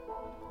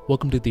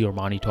Welcome to the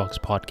Armani Talks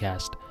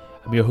podcast.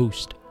 I'm your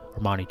host,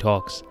 Armani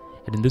Talks,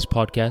 and in this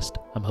podcast,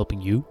 I'm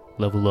helping you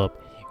level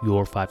up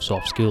your 5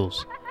 soft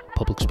skills: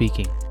 public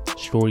speaking,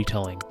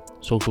 storytelling,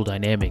 social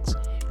dynamics,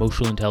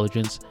 emotional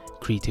intelligence,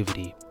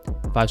 creativity.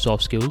 5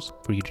 soft skills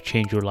for you to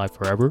change your life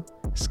forever,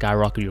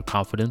 skyrocket your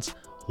confidence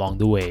along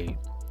the way.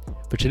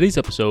 For today's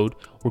episode,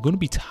 we're going to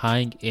be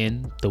tying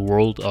in the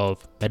world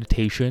of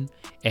meditation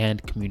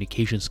and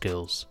communication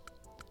skills.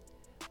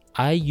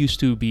 I used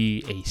to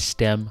be a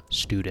STEM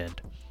student,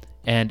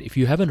 and if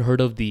you haven't heard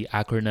of the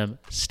acronym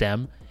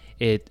STEM,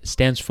 it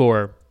stands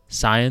for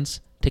Science,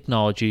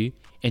 Technology,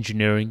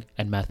 Engineering,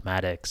 and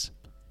Mathematics.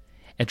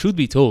 And truth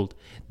be told,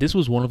 this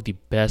was one of the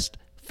best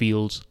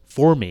fields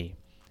for me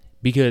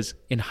because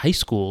in high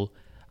school,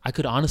 I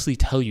could honestly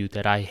tell you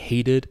that I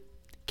hated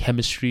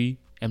chemistry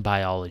and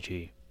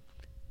biology.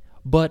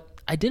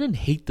 But I didn't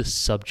hate the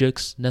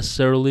subjects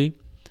necessarily.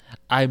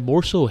 I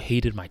more so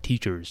hated my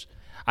teachers.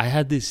 I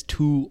had these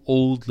 2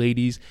 old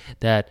ladies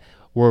that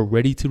were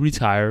ready to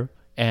retire,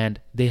 and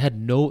they had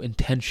no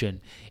intention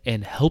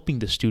in helping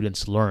the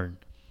students learn.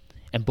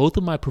 And both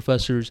of my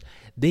professors,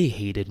 they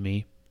hated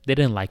me. They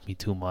didn't like me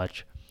too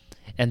much.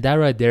 And that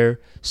right there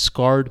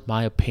scarred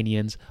my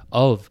opinions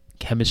of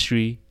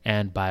chemistry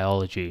and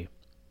biology.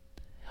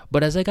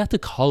 But as I got to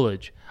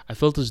college, I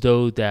felt as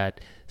though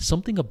that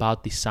something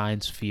about the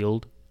science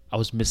field I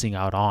was missing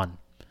out on.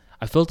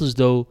 I felt as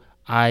though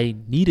I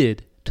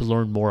needed to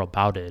learn more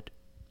about it.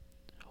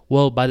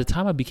 Well, by the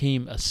time I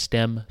became a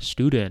STEM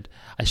student,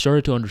 I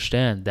started to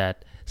understand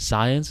that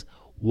science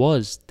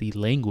was the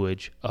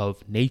language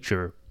of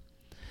nature.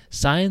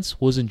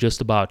 Science wasn't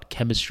just about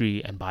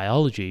chemistry and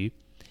biology.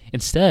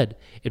 Instead,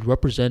 it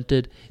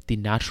represented the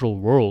natural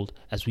world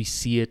as we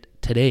see it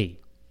today.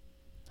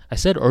 I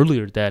said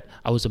earlier that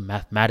I was a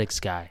mathematics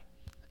guy.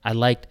 I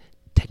liked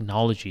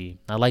technology.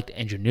 I liked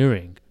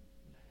engineering.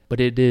 But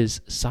it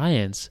is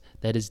science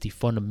that is the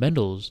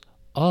fundamentals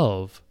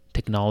of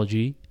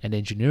technology and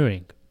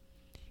engineering.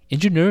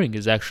 Engineering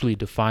is actually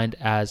defined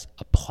as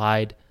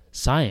applied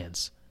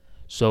science.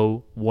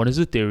 So one is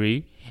the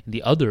theory and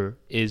the other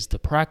is the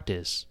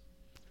practice.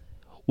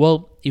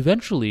 Well,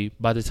 eventually,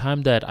 by the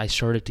time that I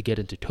started to get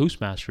into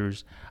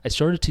Toastmasters, I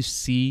started to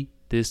see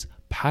this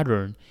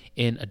pattern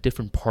in a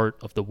different part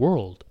of the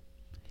world.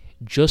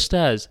 Just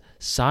as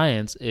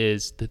science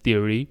is the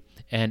theory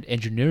and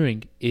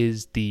engineering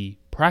is the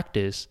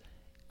practice,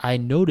 I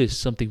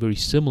noticed something very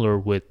similar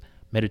with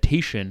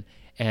meditation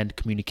and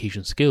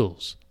communication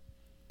skills.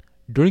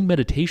 During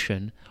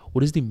meditation,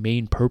 what is the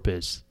main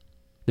purpose?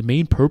 The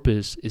main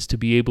purpose is to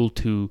be able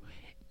to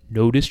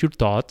notice your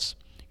thoughts,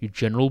 your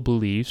general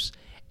beliefs,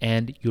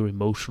 and your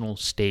emotional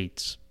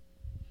states.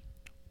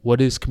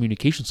 What is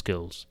communication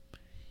skills?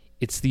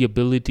 It's the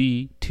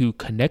ability to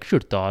connect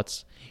your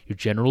thoughts, your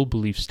general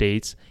belief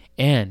states,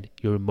 and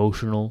your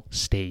emotional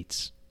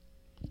states.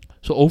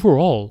 So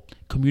overall,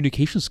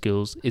 communication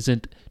skills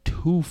isn't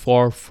too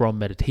far from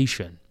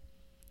meditation.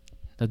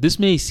 Now, this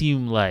may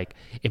seem like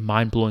a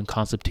mind-blowing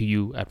concept to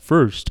you at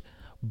first,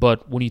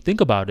 but when you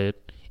think about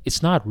it,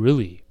 it's not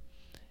really.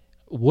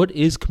 What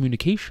is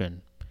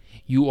communication?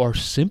 You are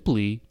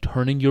simply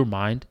turning your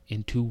mind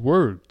into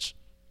words.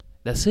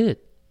 That's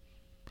it.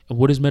 And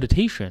what is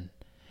meditation?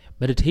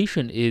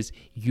 Meditation is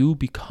you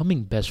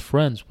becoming best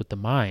friends with the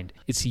mind.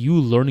 It's you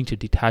learning to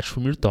detach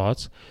from your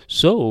thoughts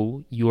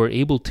so you are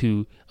able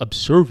to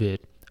observe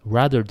it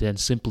rather than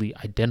simply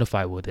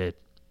identify with it.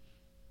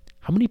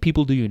 How many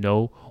people do you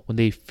know when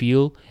they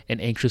feel an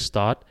anxious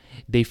thought,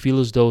 they feel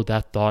as though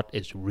that thought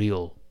is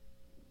real?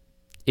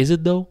 Is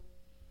it though?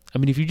 I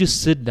mean, if you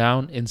just sit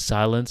down in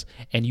silence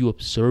and you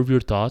observe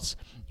your thoughts,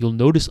 you'll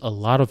notice a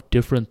lot of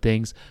different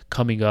things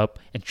coming up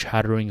and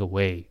chattering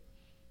away.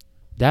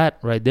 That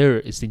right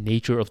there is the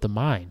nature of the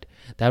mind.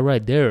 That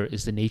right there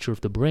is the nature of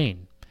the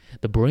brain.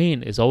 The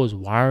brain is always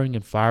wiring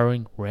and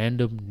firing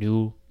random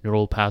new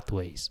neural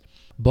pathways.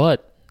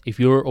 But if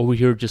you're over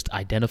here just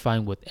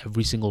identifying with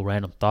every single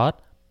random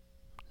thought,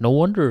 no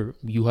wonder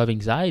you have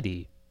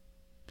anxiety.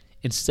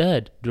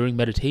 Instead, during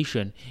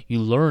meditation, you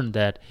learn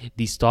that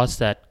these thoughts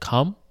that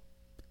come,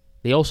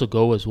 they also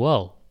go as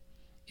well.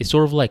 It's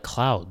sort of like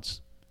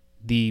clouds.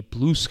 The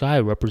blue sky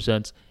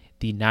represents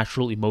the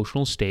natural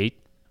emotional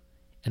state,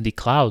 and the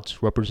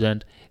clouds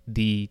represent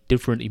the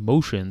different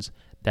emotions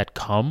that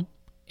come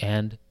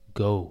and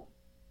go.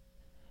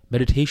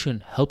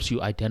 Meditation helps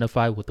you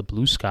identify with the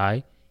blue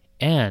sky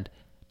and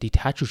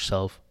detach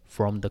yourself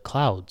from the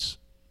clouds.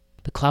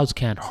 The clouds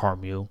can't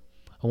harm you.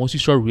 And once you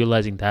start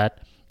realizing that,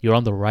 you're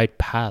on the right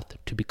path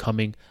to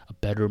becoming a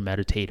better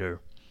meditator.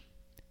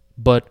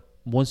 But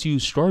once you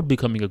start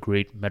becoming a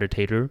great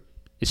meditator,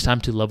 it's time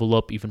to level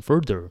up even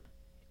further.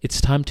 It's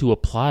time to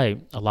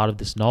apply a lot of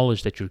this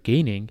knowledge that you're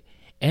gaining,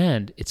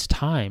 and it's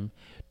time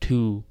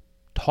to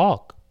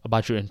talk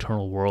about your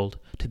internal world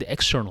to the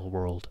external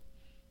world.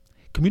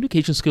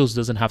 Communication skills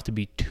doesn't have to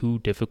be too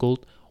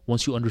difficult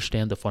once you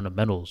understand the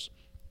fundamentals.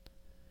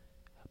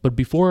 But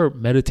before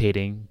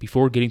meditating,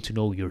 before getting to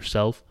know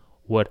yourself,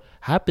 what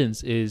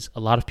happens is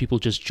a lot of people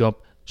just jump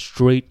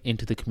straight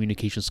into the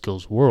communication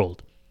skills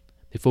world.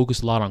 They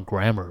focus a lot on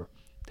grammar.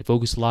 They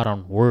focus a lot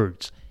on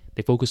words.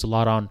 They focus a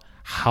lot on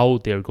how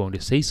they're going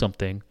to say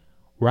something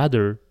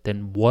rather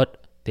than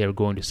what they're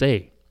going to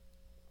say.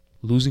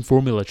 Losing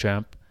formula,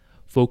 champ.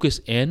 Focus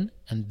in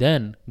and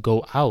then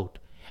go out.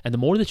 And the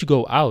more that you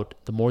go out,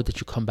 the more that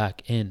you come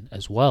back in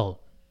as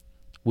well.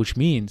 Which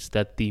means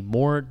that the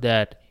more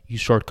that you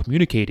start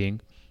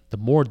communicating, the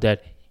more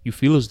that you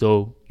feel as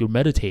though you're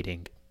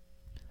meditating.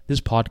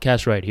 This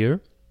podcast right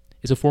here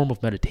is a form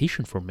of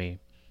meditation for me.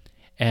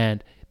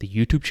 And the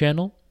YouTube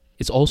channel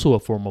is also a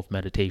form of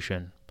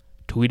meditation.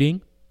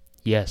 Tweeting,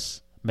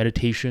 yes,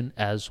 meditation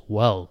as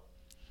well.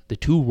 The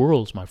two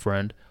worlds, my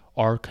friend,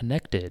 are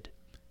connected.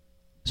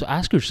 So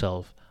ask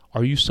yourself,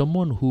 are you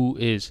someone who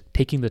is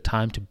taking the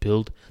time to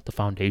build the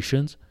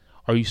foundations?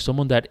 Are you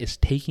someone that is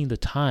taking the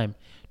time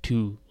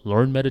to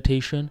learn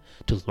meditation,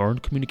 to learn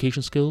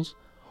communication skills?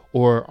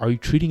 Or are you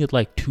treating it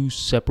like two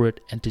separate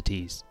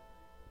entities?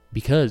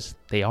 Because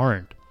they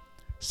aren't.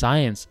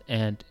 Science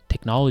and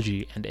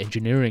technology and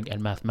engineering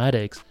and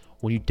mathematics,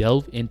 when you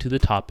delve into the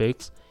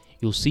topics,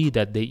 you'll see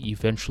that they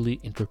eventually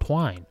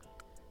intertwine.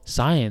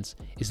 Science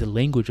is the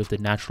language of the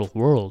natural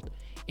world.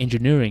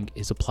 Engineering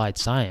is applied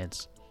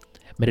science.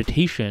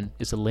 Meditation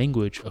is the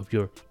language of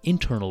your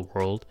internal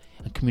world,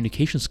 and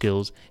communication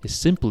skills is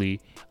simply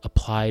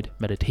applied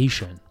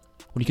meditation.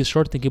 When you can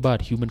start thinking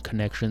about human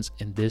connections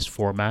in this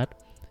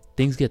format,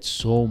 things get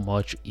so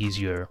much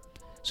easier.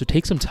 So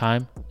take some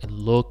time and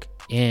look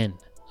in,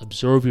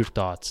 observe your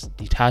thoughts,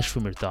 detach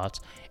from your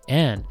thoughts,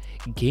 and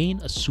gain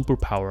a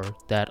superpower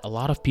that a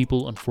lot of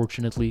people,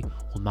 unfortunately,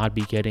 will not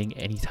be getting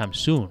anytime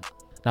soon.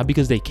 Not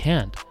because they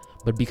can't,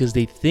 but because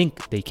they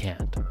think they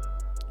can't.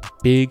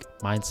 Big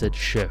mindset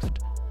shift.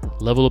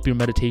 Level up your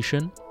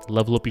meditation,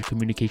 level up your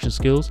communication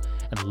skills,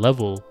 and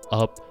level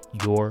up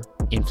your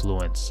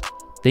influence.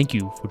 Thank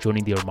you for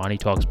joining the Armani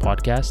Talks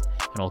podcast,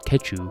 and I'll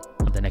catch you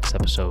on the next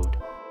episode.